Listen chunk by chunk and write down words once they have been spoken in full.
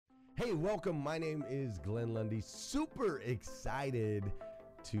Hey, welcome. My name is Glenn Lundy. Super excited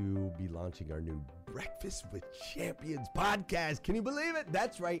to be launching our new Breakfast with Champions podcast. Can you believe it?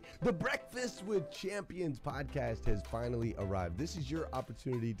 That's right. The Breakfast with Champions podcast has finally arrived. This is your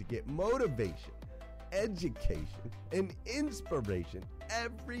opportunity to get motivation, education, and inspiration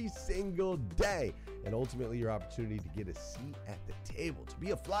every single day. And ultimately, your opportunity to get a seat at the table, to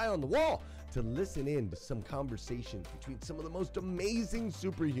be a fly on the wall, to listen in to some conversations between some of the most amazing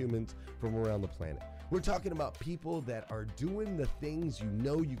superhumans from around the planet. We're talking about people that are doing the things you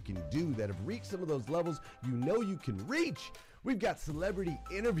know you can do, that have reached some of those levels you know you can reach. We've got celebrity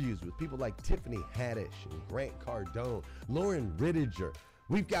interviews with people like Tiffany Haddish and Grant Cardone, Lauren Rittiger.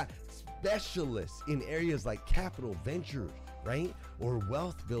 We've got specialists in areas like capital ventures, right? Or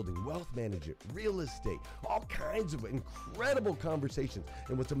wealth building, wealth management, real estate, all kinds of incredible conversations.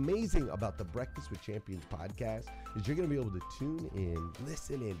 And what's amazing about the Breakfast with Champions podcast is you're going to be able to tune in,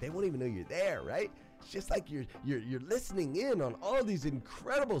 listen in. They won't even know you're there, right? It's just like you're listening in on all these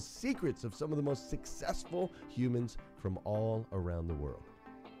incredible secrets of some of the most successful humans from all around the world.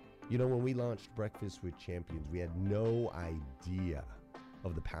 You know, when we launched Breakfast with Champions, we had no idea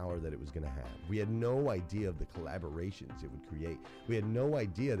of the power that it was going to have. We had no idea of the collaborations it would create. We had no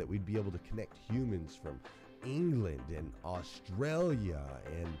idea that we'd be able to connect humans from England and Australia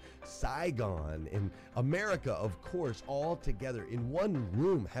and Saigon and America, of course, all together in one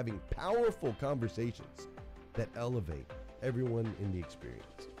room, having powerful conversations that elevate everyone in the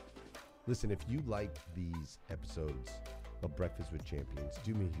experience. Listen, if you like these episodes of Breakfast with Champions,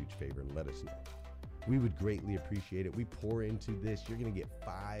 do me a huge favor and let us know. We would greatly appreciate it. We pour into this. You're going to get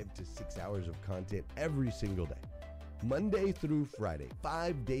 5 to 6 hours of content every single day, Monday through Friday,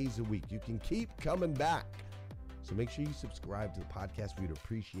 5 days a week. You can keep coming back. So make sure you subscribe to the podcast. We'd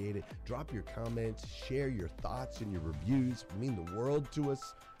appreciate it. Drop your comments, share your thoughts and your reviews. It would mean the world to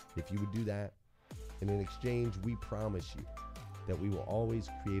us if you would do that. And in exchange, we promise you that we will always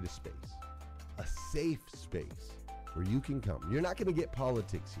create a space, a safe space where you can come. You're not going to get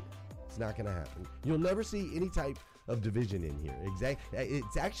politics here. It's not going to happen. You'll never see any type of division in here.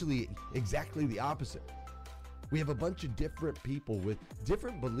 It's actually exactly the opposite. We have a bunch of different people with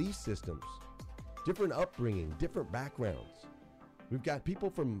different belief systems, different upbringing, different backgrounds. We've got people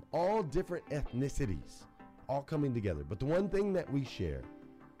from all different ethnicities all coming together. But the one thing that we share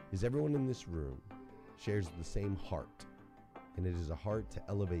is everyone in this room shares the same heart. And it is a heart to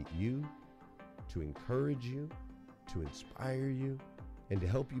elevate you, to encourage you, to inspire you, and to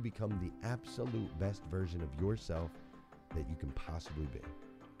help you become the absolute best version of yourself that you can possibly be.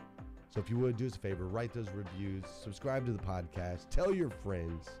 So if you would, do us a favor, write those reviews, subscribe to the podcast, tell your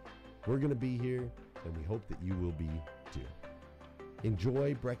friends. We're going to be here, and we hope that you will be too.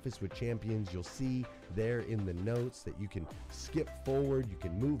 Enjoy Breakfast with Champions. You'll see there in the notes that you can skip forward, you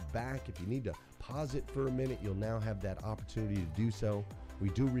can move back. If you need to pause it for a minute, you'll now have that opportunity to do so. We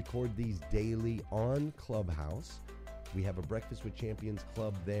do record these daily on Clubhouse. We have a Breakfast with Champions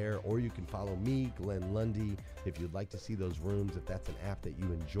club there, or you can follow me, Glenn Lundy, if you'd like to see those rooms. If that's an app that you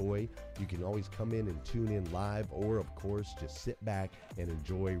enjoy, you can always come in and tune in live, or of course, just sit back and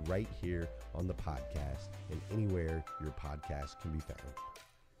enjoy right here on the podcast and anywhere your podcast can be found.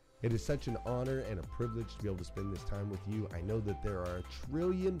 It is such an honor and a privilege to be able to spend this time with you. I know that there are a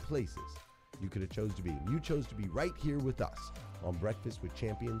trillion places you could have chose to be. You chose to be right here with us on Breakfast with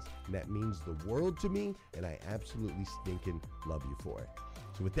Champions, and that means the world to me, and I absolutely stinking love you for it.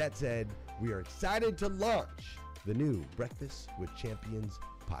 So with that said, we are excited to launch the new Breakfast with Champions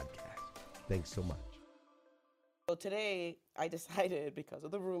podcast. Thanks so much. So today I decided, because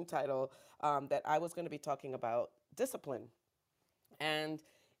of the room title, that I was going to be talking about discipline. And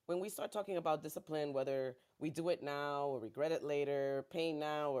when we start talking about discipline, whether we do it now or regret it later, pain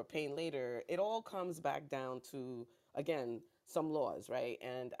now or pain later, it all comes back down to, again, some laws, right?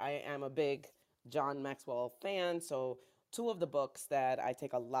 And I am a big John Maxwell fan. So 2 of the books that I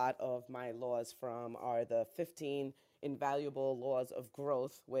take a lot of my laws from are the 15 Invaluable Laws of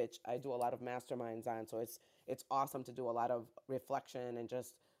Growth, which I do a lot of masterminds on. So it's awesome to do a lot of reflection and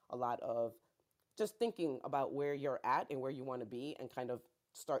just a lot of just thinking about where you're at and where you want to be and kind of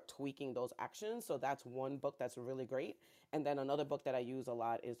start tweaking those actions. So that's one book that's really great. And then another book that I use a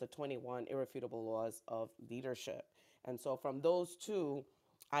lot is the 21 Irrefutable Laws of Leadership. And so from those 2,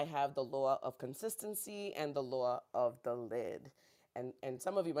 I have the law of consistency and the law of the lid. And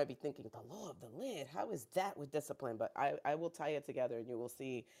some of you might be thinking, the law of the lid, how is that with discipline? But I will tie it together and you will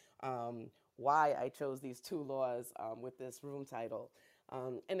see why I chose these 2 laws with this room title.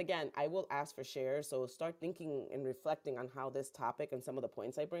 And again, I will ask for shares. So start thinking and reflecting on how this topic and some of the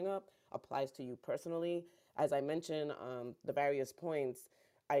points I bring up applies to you personally. As I mentioned, the various points,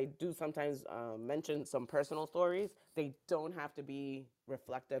 I do sometimes mention some personal stories. They don't have to be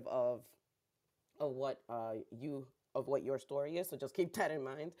reflective of what you of what your story is. So just keep that in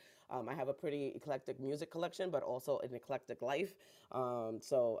mind. I have a pretty eclectic music collection, but also an eclectic life.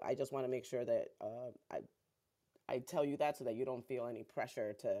 So I just want to make sure that I tell you that so that you don't feel any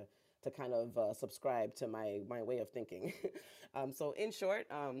pressure to kind of subscribe to my way of thinking. So in short,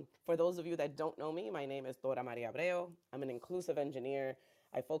 for those of you that don't know me, my name is Dora Maria Abreu. I'm an inclusive engineer.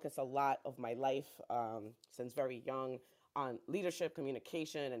 I focus a lot of my life since very young on leadership,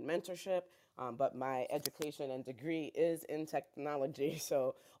 communication, and mentorship. But my education and degree is in technology.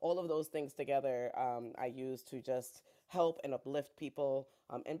 So all of those things together, I use to just help and uplift people,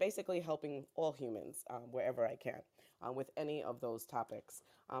 and basically helping all humans wherever I can with any of those topics.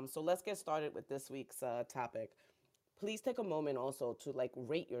 So let's get started with this week's topic. Please take a moment also to like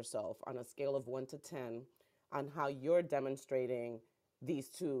rate yourself on a scale of 1 to 10 on how you're demonstrating these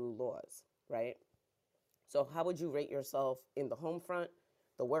two laws, right? So, how would you rate yourself in the home front,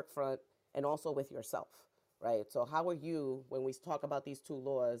 the work front, and also with yourself, right? So, how are you when we talk about these two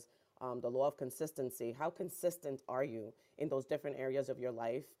laws, the law of consistency? How consistent are you in those different areas of your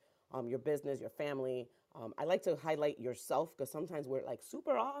life, your business, your family? I like to highlight yourself because sometimes we're like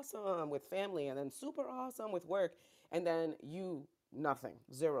super awesome with family and then super awesome with work, and then you nothing,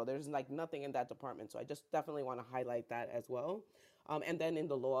 zero. There's like nothing in that department. So, I just definitely want to highlight that as well. And then in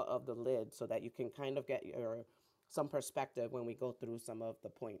the law of the lid so that you can kind of get your some perspective when we go through some of the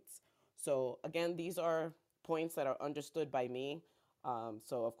points. So again, these are points that are understood by me.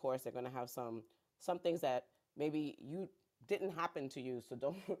 So of course they're going to have some things that maybe you didn't happen to you. So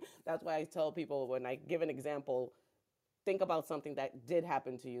don't. That's why I tell people when I give an example, think about something that did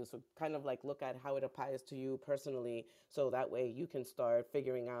happen to you. So kind of like look at how it applies to you personally. So that way you can start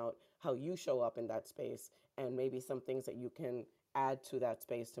figuring out how you show up in that space and maybe some things that you can add to that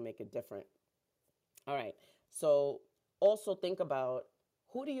space to make it different. All right. So also think about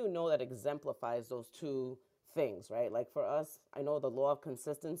who do you know that exemplifies those two things, right? Like for us, I know the law of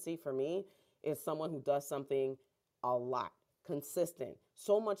consistency for me is someone who does something a lot, consistent,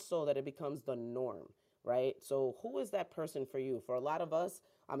 so much so that it becomes the norm, right? So who is that person for you? For a lot of us,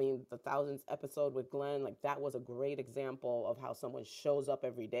 I mean, the thousands episode with Glenn, like that was a great example of how someone shows up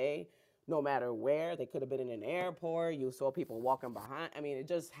every day, no matter where. They could have been in an airport. You saw people walking behind. I mean, it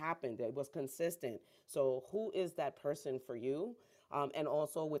just happened. It was consistent. So, who is that person for you? And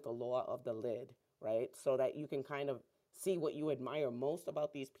also with the law of the lid, right? So that you can kind of see what you admire most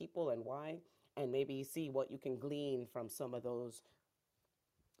about these people and why, and maybe see what you can glean from some of those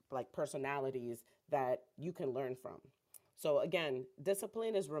like personalities that you can learn from. So again,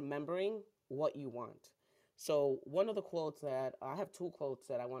 discipline is remembering what you want. So one of the quotes that I have two quotes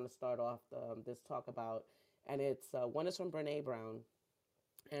that I want to start off this talk about, and it's one is from Brene Brown,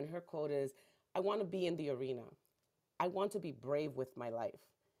 and her quote is, "I want to be in the arena. I want to be brave with my life.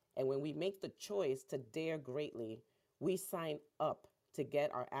 And when we make the choice to dare greatly, we sign up to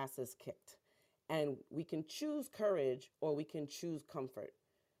get our asses kicked. And we can choose courage or we can choose comfort,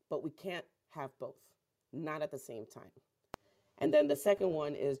 but we can't have both, not at the same time." And then the second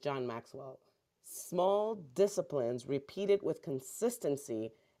one is John Maxwell. "Small disciplines repeated with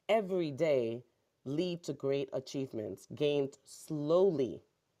consistency every day lead to great achievements gained slowly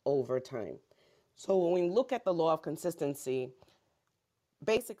over time." So when we look at the law of consistency,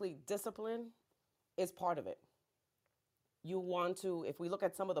 basically discipline is part of it. You want to, if we look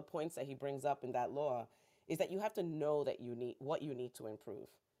at some of the points that he brings up in that law, is that you have to know that you need what you need to improve.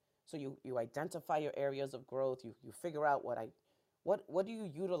 So you identify your areas of growth. You figure out what do you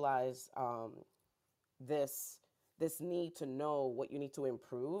utilize this this need to know what you need to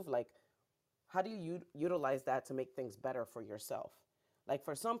improve. Like how do you utilize that to make things better for yourself? Like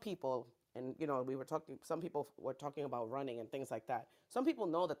for some people, and we were talking, some people were talking about running and things like that. Some people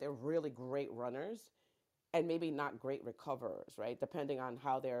know that they're really great runners and maybe not great recoverers, right? Depending on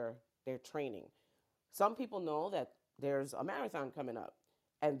how they're training. Some people know that there's a marathon coming up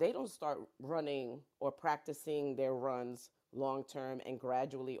and they don't start running or practicing their runs long term and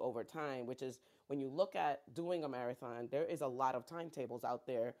gradually over time, which is when you look at doing a marathon, there is a lot of timetables out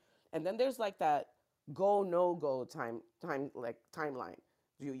there. And then there's like that go no go timeline.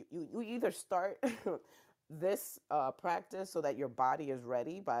 You either start this practice so that your body is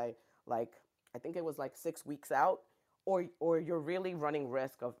ready by like I think it was like 6 weeks out, or you're really running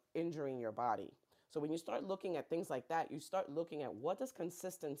risk of injuring your body. So when you start looking at things like that, you start looking at what does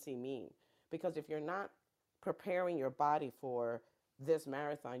consistency mean? Because if you're not preparing your body for this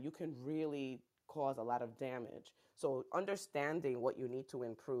marathon, you can really cause a lot of damage. So understanding what you need to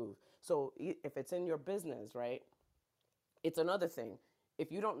improve. So if it's in your business, right? It's another thing.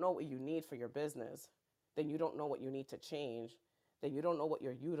 if you don't know what you need for your business, then you don't know what you need to change, then you don't know what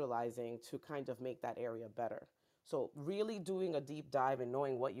you're utilizing to kind of make that area better. So really doing a deep dive and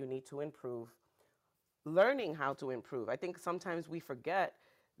knowing what you need to improve, learning how to improve. I think sometimes we forget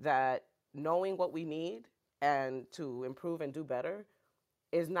that knowing what we need and to improve and do better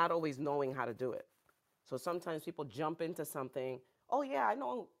is not always knowing how to do it. So sometimes people jump into something, oh yeah, I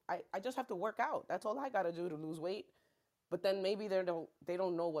know, I just have to work out. That's all I got to do to lose weight. But then maybe they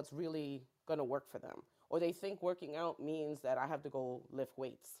don't know what's really going to work for them. Or they think working out means that I have to go lift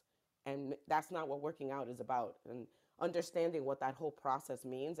weights. And that's not what working out is about. And understanding what that whole process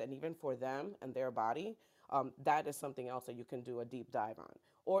means, and even for them and their body, that is something else that you can do a deep dive on.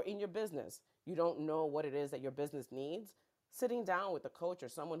 Or in your business, you don't know what it is that your business needs. Sitting down with a coach or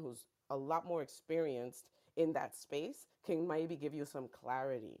someone who's a lot more experienced in that space can maybe give you some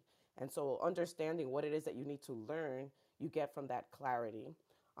clarity. And so understanding what it is that you need to learn, you get from that clarity.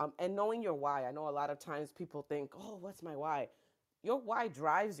 And knowing your why. I know a lot of times people think, oh, what's my why? Your why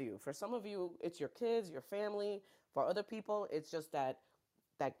drives you. For some of you, it's your kids, your family. For other people, it's just that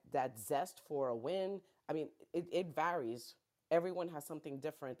zest for a win. I mean, it varies. Everyone has something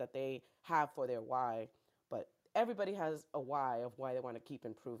different that they have for their why, but everybody has a why of why they want to keep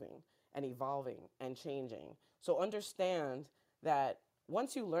improving and evolving and changing. So understand that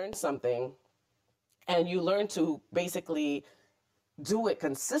once you learn something and you learn to basically do it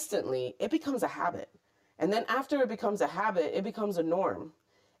consistently, it becomes a habit. And then after it becomes a habit, it becomes a norm.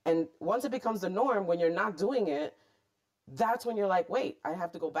 And once it becomes the norm, when you're not doing it, that's when you're like, wait, I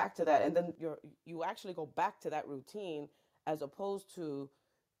have to go back to that. And then you actually go back to that routine, as opposed to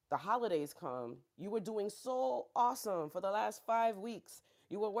the holidays come. You were doing so awesome for the last 5 weeks.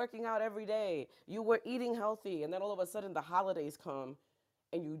 You were working out every day. You were eating healthy. And then all of a sudden the holidays come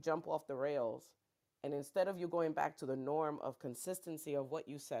and you jump off the rails. And instead of you going back to the norm of consistency of what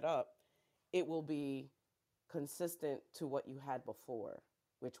you set up, it will be consistent to what you had before,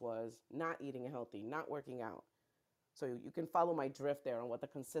 which was not eating healthy, not working out. So you can follow my drift there on what the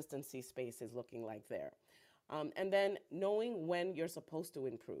consistency space is looking like there. And then knowing when you're supposed to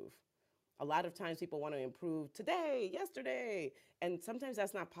improve. A lot of times people want to improve today, yesterday, and sometimes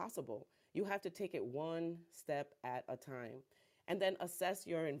that's not possible. You have to take it one step at a time. And then assess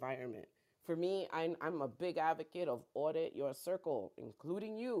your environment. For me, I'm a big advocate of audit your circle,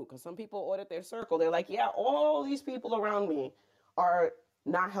 including you, because some people audit their circle. They're like, yeah, all these people around me are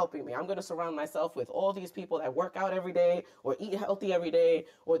not helping me. I'm going to surround myself with all these people that work out every day or eat healthy every day,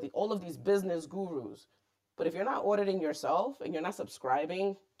 or all of these business gurus. But if you're not auditing yourself and you're not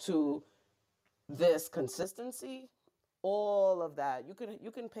subscribing to this consistency, all of that,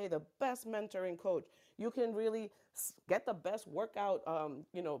 you can pay the best mentoring coach. You can really get the best workout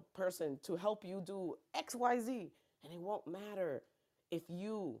person to help you do XYZ, and it won't matter if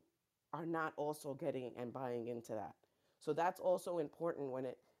you are not also getting and buying into that. So that's also important when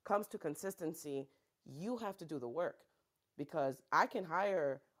it comes to consistency. You have to do the work, because I can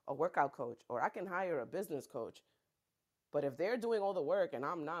hire a workout coach or I can hire a business coach, but if they're doing all the work and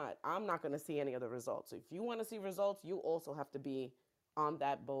I'm not going to see any of the results. So if you want to see results, you also have to be on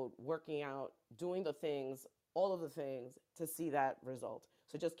that boat, working out, doing the things, all of the things to see that result.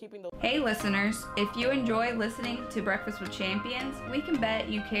 So just keeping those. Hey listeners, if you enjoy listening to Breakfast with Champions, we can bet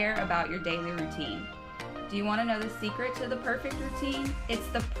you care about your daily routine. Do you want to know the secret to the perfect routine? It's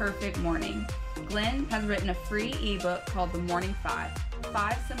the perfect morning. Glenn has written a free ebook called The Morning 5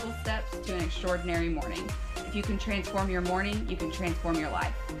 Simple Steps to an Extraordinary Morning. If you can transform your morning, you can transform your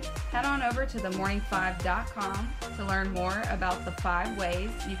life. Head on over to themorning5.com to learn more about the 5 ways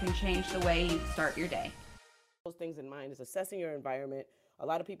you can change the way you start your day. Those things in mind is assessing your environment. A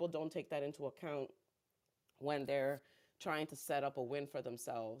lot of people don't take that into account when they're trying to set up a win for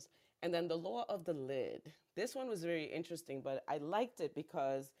themselves. And then the law of the lid. This one was very interesting, but I liked it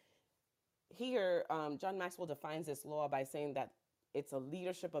because here John Maxwell defines this law by saying that it's a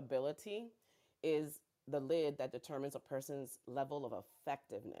leadership ability is the lid that determines a person's level of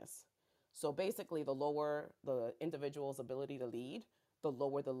effectiveness. So basically, the lower the individual's ability to lead, the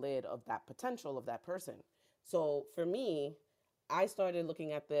lower the lid of that potential of that person. So for me, I started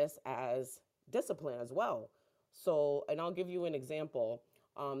looking at this as discipline as well. So, and I'll give you an example.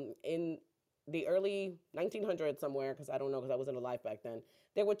 In the early 1900s somewhere, because I don't know, because I wasn't alive back then,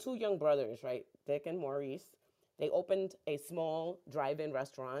 there were 2 young brothers, right? Dick and Maurice. They opened a small drive-in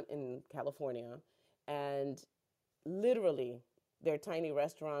restaurant in California, and literally their tiny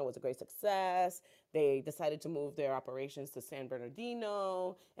restaurant was a great success. They decided to move their operations to San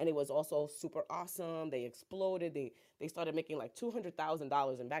Bernardino, and it was also super awesome. They exploded. They started making like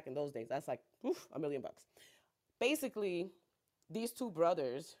 $200,000, and back in those days, that's like $1 million. Basically, these two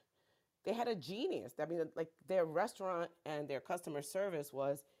brothers, they had a genius. I mean, like their restaurant and their customer service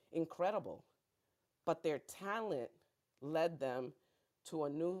was incredible, but their talent led them to a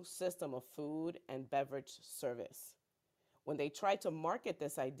new system of food and beverage service. When they tried to market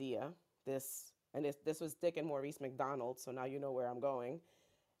this idea, this was Dick and Maurice McDonald, so now you know where I'm going.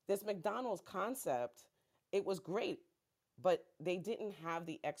 This McDonald's concept, it was great, but they didn't have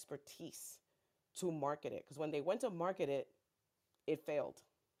the expertise to market it because when they went to market it, it failed.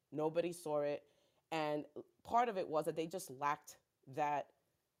 Nobody saw it. And part of it was that they just lacked that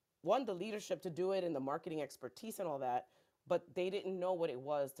one, the leadership to do it and the marketing expertise and all that, but they didn't know what it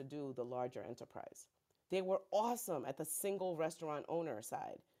was to do the larger enterprise. They were awesome at the single restaurant owner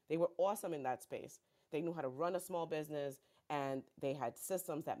side. They were awesome in that space. They knew how to run a small business and they had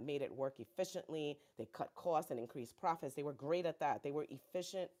systems that made it work efficiently. They cut costs and increased profits. They were great at that. They were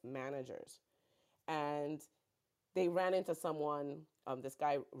efficient managers. And they ran into someone, this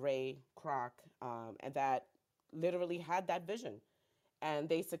guy, Ray Kroc, and that literally had that vision. And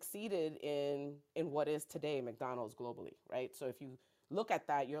they succeeded in what is today McDonald's globally, right? So if you look at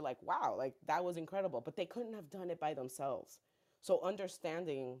that, you're like, wow, like that was incredible. But they couldn't have done it by themselves. So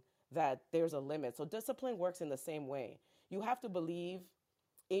understanding that there's a limit. So discipline works in the same way. You have to believe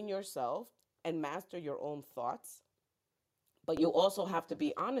in yourself and master your own thoughts. But you also have to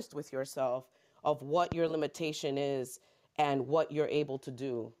be honest with yourself of what your limitation is and what you're able to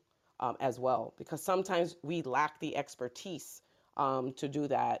do as well. Because sometimes we lack the expertise to do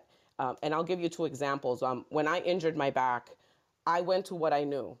that. And I'll give you two examples. When I injured my back, I went to what I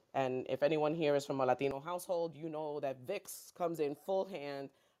knew. And if anyone here is from a Latino household, you know that Vicks comes in full hand,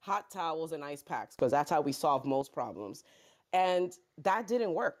 hot towels and ice packs, because that's how we solve most problems. And that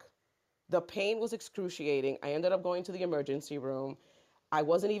didn't work. The pain was excruciating. I ended up going to the emergency room. I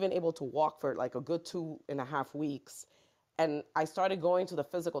wasn't even able to walk for like a good 2.5 weeks. And I started going to the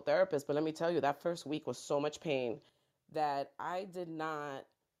physical therapist, but let me tell you, that first week was so much pain that I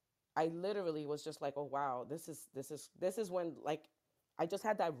literally was just like, oh wow, this is when like I just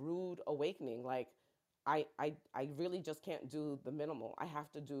had that rude awakening. Like I really just can't do the minimal. I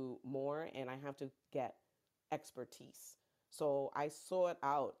have to do more and I have to get expertise. So I sought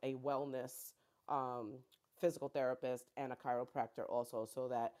out a wellness physical therapist and a chiropractor also so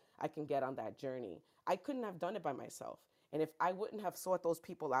that I can get on that journey. I couldn't have done it by myself. And if I wouldn't have sought those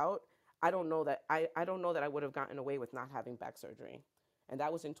people out, I don't know that I would have gotten away with not having back surgery. And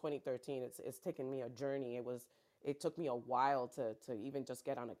that was in 2013. It's taken me a journey. It took me a while to even just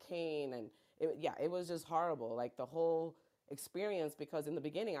get on a cane. And it was just horrible. Like the whole experience, because in the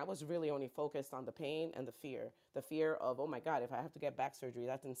beginning, I was really only focused on the pain and the fear of, oh my God, if I have to get back surgery,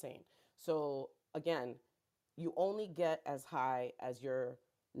 that's insane. So again, you only get as high as your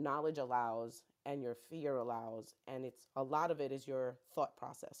knowledge allows and your fear allows. And a lot of it is your thought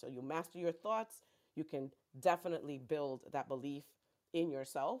process. So you master your thoughts, you can definitely build that belief in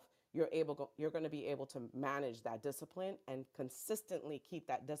yourself. You're going to be able to manage that discipline and consistently keep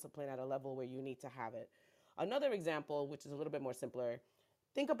that discipline at a level where you need to have it. Another example, which is a little bit more simpler,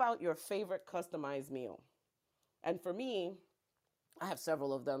 think about your favorite customized meal. And for me, I have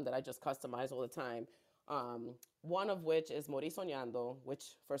several of them that I just customize all the time. One of which is Morir Soñando, which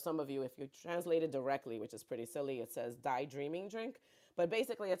for some of you, if you translate it directly, which is pretty silly, it says die dreaming drink. But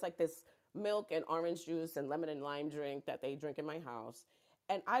basically it's like this milk and orange juice and lemon and lime drink that they drink in my house.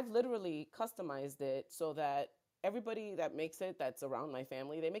 And I've literally customized it so that everybody that makes it that's around my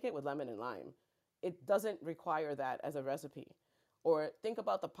family, they make it with lemon and lime. It doesn't require that as a recipe. Or think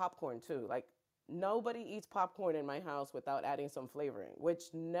about the popcorn too. Like nobody eats popcorn in my house without adding some flavoring, which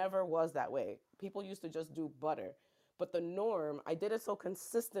never was that way. People used to just do butter. But the norm, I did it so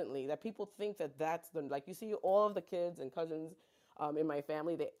consistently that people think that that's like you see all of the kids and cousins in my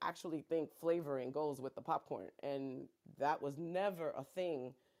family, they actually think flavoring goes with the popcorn. And that was never a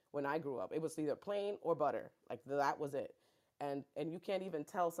thing when I grew up. It was either plain or butter. Like that was it. And you can't even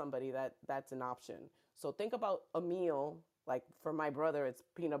tell somebody that that's an option. So think about a meal, like for my brother, it's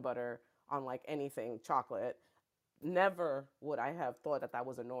peanut butter on like anything, chocolate. Never would I have thought that that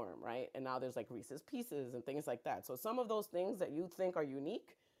was a norm, right? And now there's like Reese's Pieces and things like that. So some of those things that you think are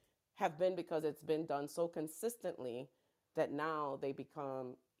unique have been because it's been done so consistently that now they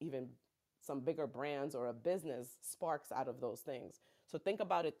become even some bigger brands or a business sparks out of those things. So think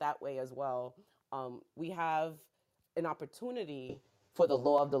about it that way as well. We have an opportunity for the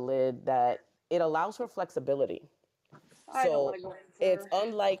law of the lid that it allows for flexibility. I don't want So to go it's further.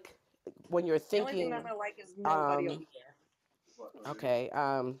 unlike when you're The only thing thinking, I'm gonna like is nobody um, over there. okay,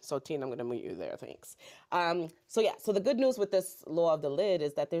 so Tina, I'm going to mute you there. Thanks. So the good news with this law of the lid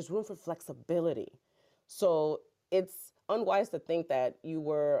is that there's room for flexibility. So it's unwise to think that you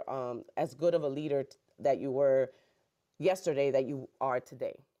were as good of a leader that you were yesterday that you are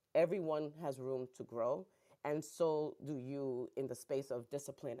today. Everyone has room to grow, and so do you in the space of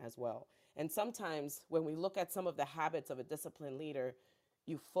discipline as well. And sometimes when we look at some of the habits of a disciplined leader,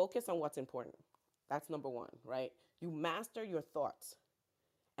 you focus on what's important. That's number one, right? You master your thoughts,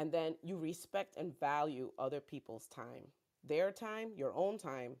 and then you respect and value other people's time, their time, your own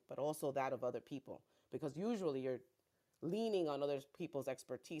time, but also that of other people. Because usually you're leaning on other people's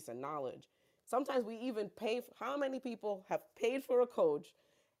expertise and knowledge. Sometimes we even pay. How many people have paid for a coach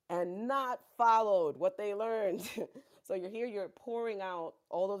and not followed what they learned? So you're here, you're pouring out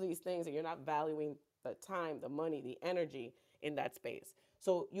all of these things, and you're not valuing the time, the money, the energy in that space.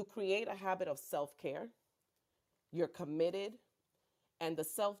 So you create a habit of self care, you're committed, and the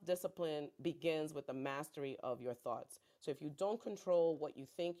self discipline begins with the mastery of your thoughts. So if you don't control what you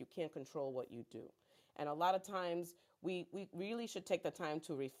think, you can't control what you do. And a lot of times, we really should take the time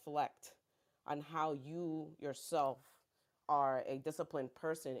to reflect on how you yourself are a disciplined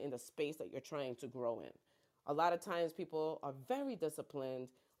person in the space that you're trying to grow in. A lot of times, people are very disciplined.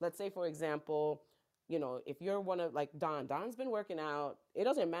 Let's say, for example, if you're one of like Don's been working out. It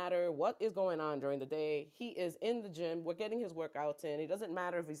doesn't matter what is going on during the day. He is in the gym. We're getting his workouts in. It doesn't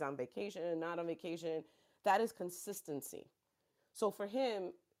matter if he's on vacation, not on vacation. That is consistency. So for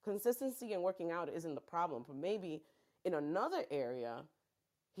him, consistency and working out isn't the problem. But maybe in another area,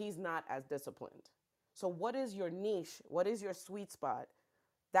 he's not as disciplined. So what is your niche? What is your sweet spot?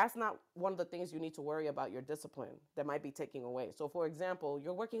 That's not one of the things you need to worry about your discipline that might be taking away. So for example,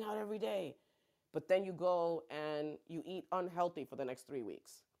 you're working out every day, but then you go and you eat unhealthy for the next 3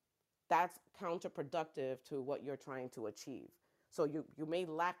 weeks. That's counterproductive to what you're trying to achieve. So you may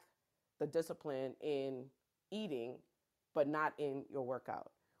lack the discipline in eating, but not in your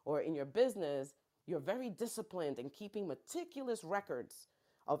workout. Or in your business, you're very disciplined in keeping meticulous records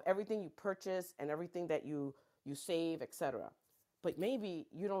of everything you purchase and everything that you save, etc. But maybe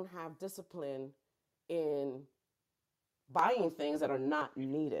you don't have discipline in buying things that are not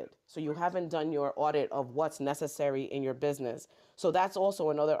needed. So you haven't done your audit of what's necessary in your business. So that's also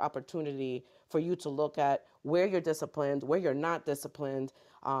another opportunity for you to look at where you're disciplined, where you're not disciplined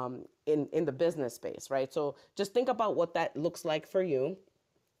in the business space, right? So just think about what that looks like for you.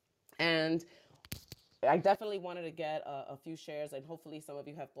 And I definitely wanted to get a few shares, and hopefully some of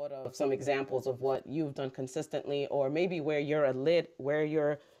you have thought of some examples of what you've done consistently, or maybe where you're where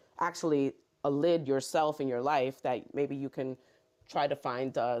you're actually a lid yourself in your life that maybe you can try to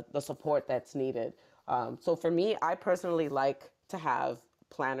find the support that's needed. So for me, I personally like to have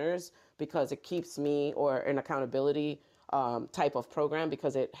planners because it keeps me, or an accountability type of program,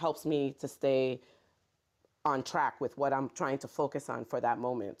 because it helps me to stay on track with what I'm trying to focus on for that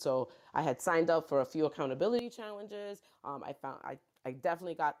moment. So I had signed up for a few accountability challenges. I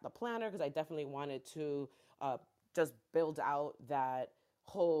definitely got the planner because I definitely wanted to just build out that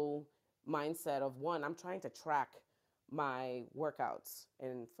whole mindset of, one, I'm trying to track my workouts.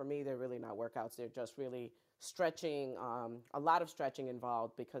 And for me, they're really not workouts. They're just really stretching, a lot of stretching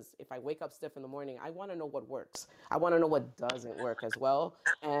involved, because if I wake up stiff in the morning, I want to know what works. I want to know what doesn't work as well.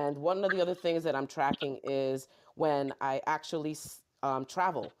 And one of the other things that I'm tracking is when I actually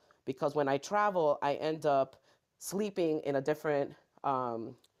travel, because when I travel, I end up sleeping in a different,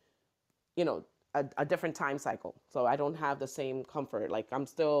 you know, a different time cycle. So I don't have the same comfort. Like I'm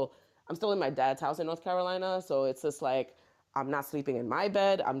still in my dad's house in North Carolina, so it's just like I'm not sleeping in my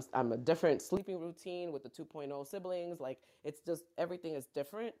bed. I'm a different sleeping routine with the 2.0 siblings. Like it's just everything is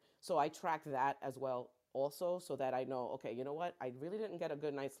different. So I track that as well also, so that I know, okay, you know what? I really didn't get a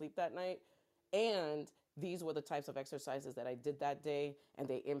good night's sleep that night, and these were the types of exercises that I did that day, and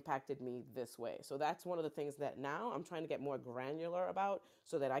they impacted me this way. So that's one of the things that now I'm trying to get more granular about,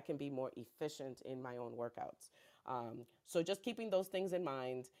 so that I can be more efficient in my own workouts. So just keeping those things in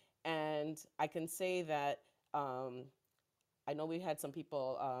mind. And I can say that I know we had some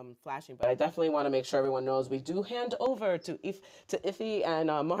people flashing, but I definitely want to make sure everyone knows we do hand over to Iffy and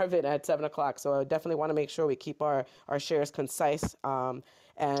Marvin at 7 o'clock. So I definitely want to make sure we keep our shares concise.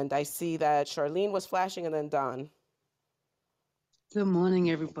 And I see that Charlene was flashing, and then Don. Good morning,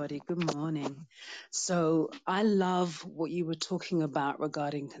 everybody. Good morning. So I love what you were talking about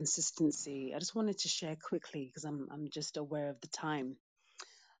regarding consistency. I just wanted to share quickly, because I'm just aware of the time,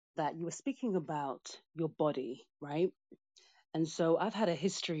 that you were speaking about your body, right? And so I've had a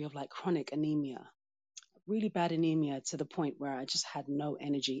history of like chronic anemia, really bad anemia, to the point where I just had no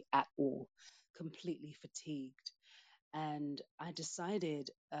energy at all, completely fatigued. And I decided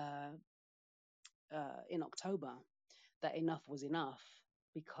in October that enough was enough,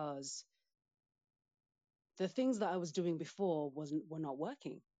 because the things that I was doing before were not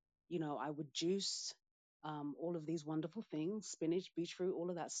working. You know, I would juice all of these wonderful things, spinach, beetroot,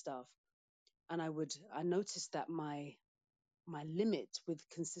 all of that stuff. And I noticed that my limit with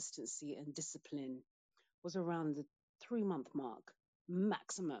consistency and discipline was around the 3 month mark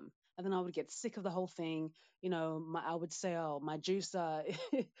maximum. And then I would get sick of the whole thing. You know, I would say, oh, my juicer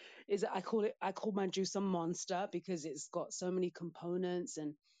I call my juicer Monster because it's got so many components.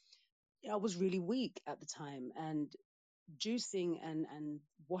 And I was really weak at the time. And juicing and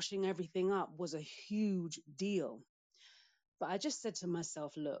washing everything up was a huge deal. But I just said to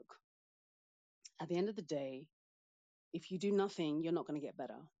myself, look, at the end of the day, if you do nothing, you're not going to get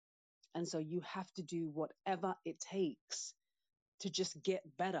better. And so you have to do whatever it takes to just get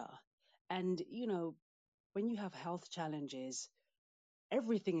better. And, you know, when you have health challenges,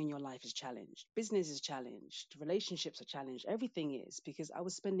 everything in your life is challenged. Business is challenged. Relationships are challenged. Everything is, because I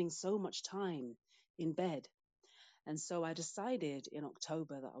was spending so much time in bed. And so I decided in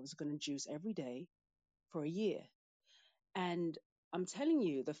October that I was going to juice every day for a year. And I'm telling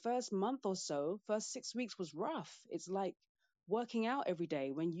you, the first month or so, first 6 weeks was rough. It's like working out every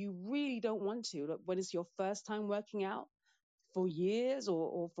day when you really don't want to. Look, when it's your first time working out for years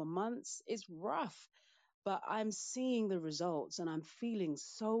or for months, it's rough. But I'm seeing the results and I'm feeling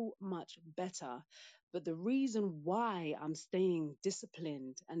so much better. But the reason why I'm staying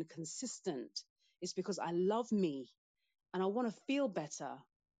disciplined and consistent is because I love me and I want to feel better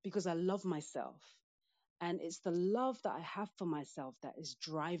because I love myself. And it's the love that I have for myself that is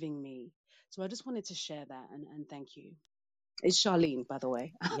driving me. So I just wanted to share that and thank you. It's Charlene, by the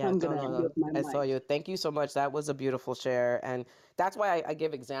way. Yeah, I'm no, going to no, no. yield my I saw mic. you. Thank you so much. That was a beautiful share. And that's why I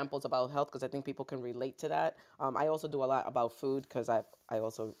give examples about health because I think people can relate to that. I also do a lot about food because I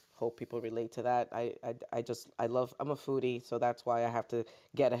also hope people relate to that. I'm a foodie, so that's why I have to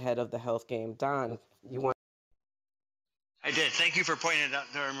get ahead of the health game. Don, you want? I did. Thank you for pointing it out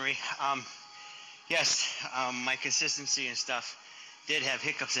there, Marie. Yes, my consistency and stuff did have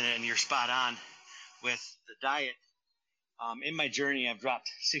hiccups in it, and you're spot on with the diet. In my journey, I've dropped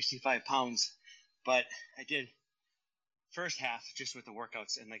 65 pounds, but I did first half just with the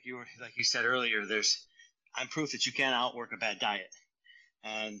workouts, and like you said earlier, I'm proof that you can't outwork a bad diet,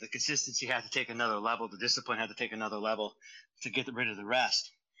 and the consistency had to take another level. The discipline had to take another level to get rid of the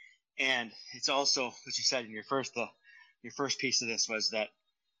rest. And it's also what you said in your first piece of this was that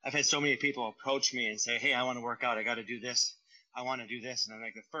I've had so many people approach me and say, hey, I want to work out. I got to do this. I want to do this. And I'm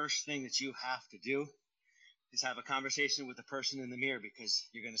like, the first thing that you have to do is have a conversation with the person in the mirror, because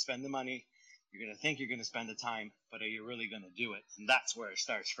you're going to spend the money. You're going to think you're going to spend the time, but are you really going to do it? And that's where it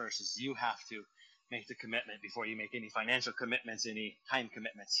starts first, is you have to make the commitment before you make any financial commitments, any time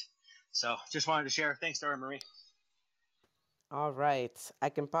commitments. So just wanted to share. Thanks, Dora Marie. All right. I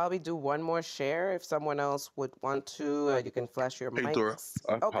can probably do one more share if someone else would want to. You can flash your Hey, Dora, mics.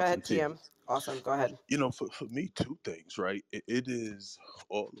 I Oh, go popped ahead, into you. TM. Awesome. Go ahead. You know, for me, two things, right? It is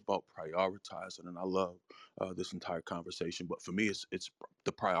all about prioritizing, and I love this entire conversation. But for me, it's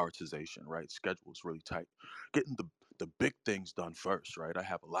the prioritization, right? Schedule is really tight. Getting the big things done first, right? I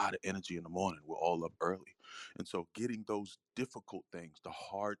have a lot of energy in the morning. We're all up early, and so getting those difficult things, the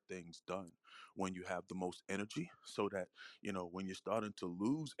hard things done when you have the most energy, so that when you're starting to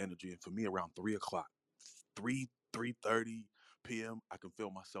lose energy, and for me, around 3 o'clock, 3:30 p.m., I can feel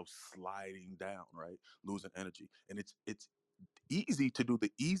myself sliding down, right? Losing energy. And it's easy to do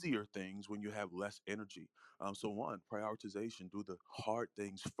the easier things when you have less energy. So one, prioritization, do the hard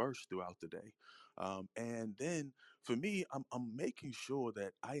things first throughout the day. And then for me, I'm making sure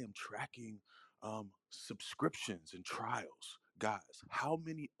that I am tracking subscriptions and trials. Guys, how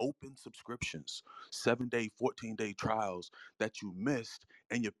many open subscriptions, 7-day, 14-day trials that you missed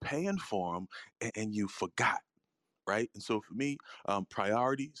and you're paying for them and you forgot? Right. And so for me,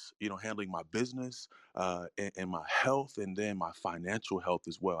 priorities, handling my business and my health, and then my financial health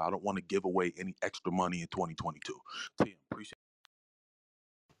as well. I don't want to give away any extra money in 2022. Tim, appreciate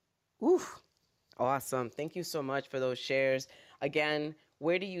Oof. Awesome. Thank you so much for those shares. Again,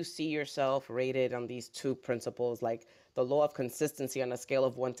 where do you see yourself rated on these two principles, like the law of consistency on a scale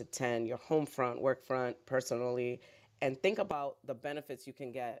of 1 to 10, your home front, work front, personally, and think about the benefits you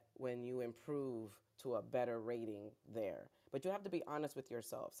can get when you improve to a better rating there. But you have to be honest with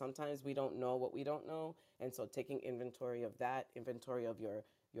yourself. Sometimes we don't know what we don't know, and so taking inventory of that, inventory of your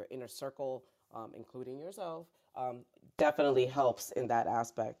inner circle, including yourself, definitely helps in that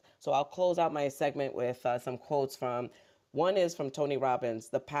aspect. So I'll close out my segment with some quotes from, one is from Tony Robbins: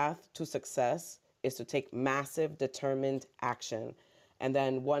 the path to success is to take massive, determined action. And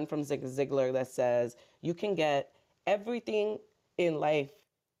then one from Zig Ziglar that says, you can get everything in life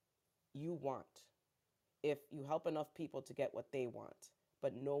you want if you help enough people to get what they want,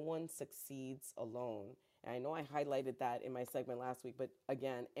 but no one succeeds alone. And I know I highlighted that in my segment last week, but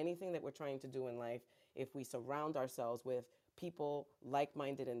again, anything that we're trying to do in life, if we surround ourselves with people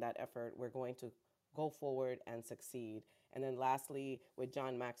like-minded in that effort, we're going to go forward and succeed. And then lastly, with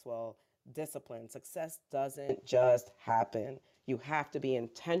John Maxwell, discipline. Success doesn't just happen. You have to be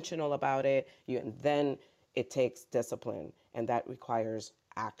intentional about it, and then it takes discipline, and that requires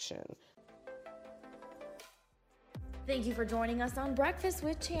action. Thank you for joining us on Breakfast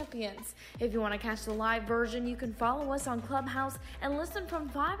with Champions. If you want to catch the live version, you can follow us on Clubhouse and listen from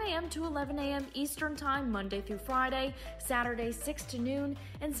 5 a.m. to 11 a.m. Eastern Time, Monday through Friday, Saturdays 6 to noon,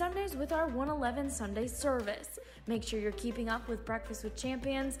 and Sundays with our 111 Sunday service. Make sure you're keeping up with Breakfast with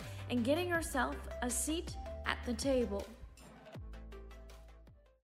Champions and getting yourself a seat at the table.